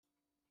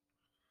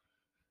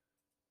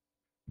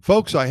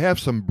Folks, I have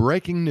some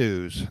breaking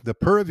news. The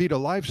Pura Vida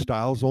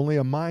lifestyle is only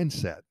a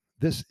mindset.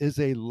 This is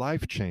a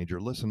life changer.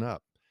 Listen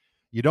up.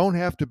 You don't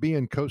have to be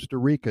in Costa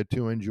Rica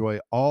to enjoy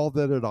all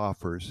that it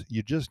offers.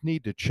 You just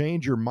need to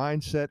change your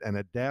mindset and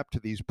adapt to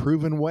these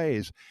proven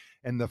ways.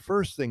 And the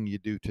first thing you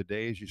do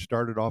today is you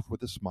start it off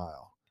with a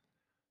smile.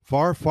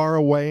 Far, far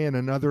away in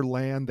another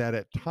land that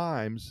at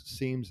times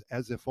seems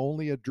as if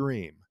only a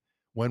dream,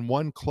 when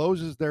one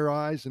closes their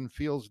eyes and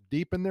feels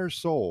deep in their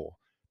soul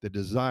the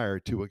desire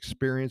to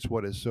experience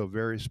what is so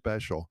very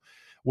special.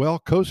 Well,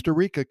 Costa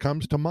Rica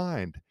comes to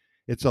mind.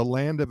 It's a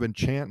land of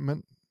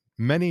enchantment.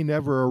 Many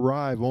never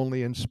arrive,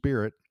 only in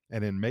spirit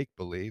and in make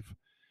believe.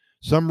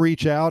 Some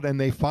reach out and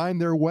they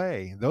find their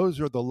way. Those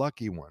are the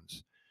lucky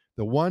ones.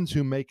 The ones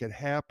who make it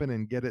happen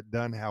and get it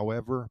done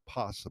however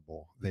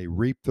possible. They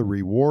reap the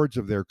rewards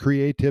of their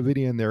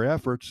creativity and their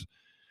efforts.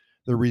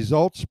 The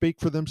results speak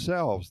for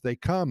themselves. They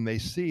come, they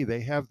see,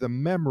 they have the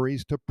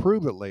memories to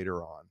prove it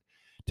later on.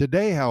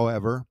 Today,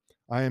 however,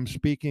 I am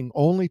speaking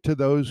only to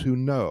those who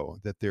know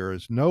that there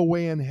is no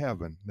way in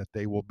heaven that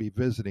they will be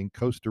visiting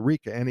Costa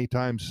Rica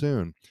anytime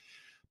soon.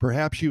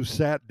 Perhaps you've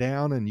sat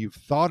down and you've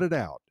thought it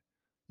out.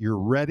 You're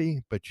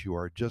ready, but you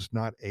are just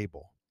not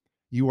able.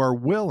 You are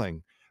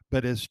willing,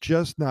 but it's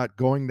just not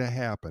going to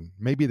happen.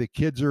 Maybe the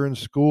kids are in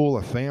school,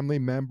 a family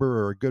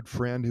member, or a good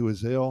friend who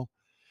is ill,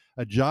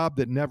 a job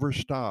that never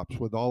stops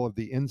with all of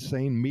the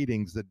insane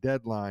meetings, the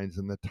deadlines,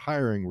 and the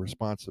tiring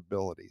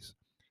responsibilities.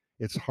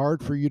 It's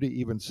hard for you to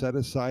even set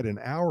aside an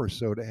hour or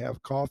so to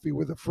have coffee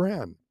with a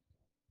friend.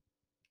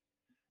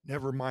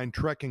 Never mind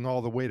trekking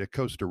all the way to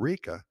Costa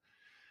Rica.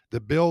 The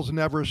bills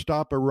never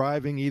stop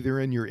arriving either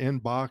in your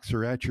inbox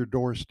or at your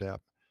doorstep.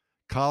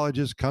 College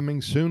is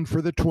coming soon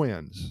for the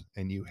twins,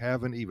 and you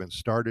haven't even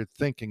started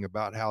thinking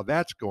about how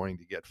that's going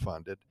to get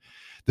funded.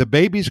 The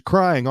baby's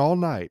crying all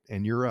night,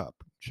 and you're up,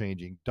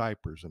 changing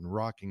diapers and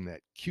rocking that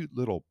cute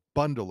little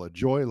bundle of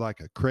joy like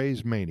a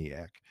crazed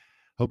maniac,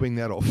 hoping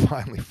that'll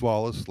finally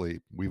fall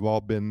asleep. We've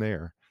all been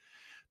there.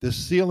 The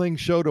ceiling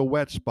showed a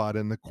wet spot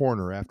in the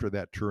corner after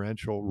that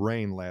torrential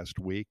rain last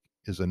week.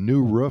 Is a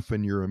new roof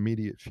in your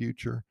immediate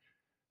future?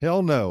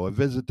 Hell no, a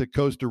visit to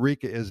Costa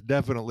Rica is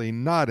definitely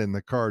not in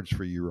the cards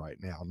for you right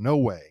now. No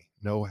way,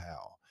 no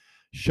how.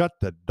 Shut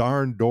the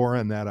darn door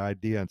on that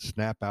idea and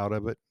snap out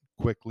of it.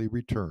 Quickly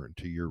return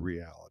to your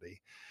reality.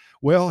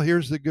 Well,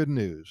 here's the good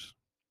news,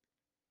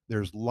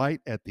 there's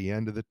light at the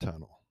end of the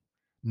tunnel.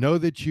 Know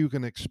that you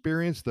can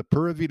experience the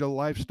Pura Vida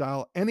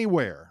lifestyle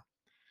anywhere.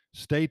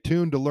 Stay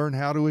tuned to learn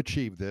how to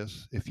achieve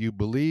this. If you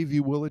believe,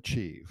 you will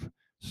achieve.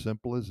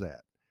 Simple as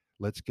that.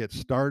 Let's get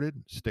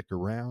started. Stick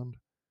around.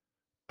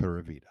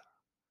 Pura Vida.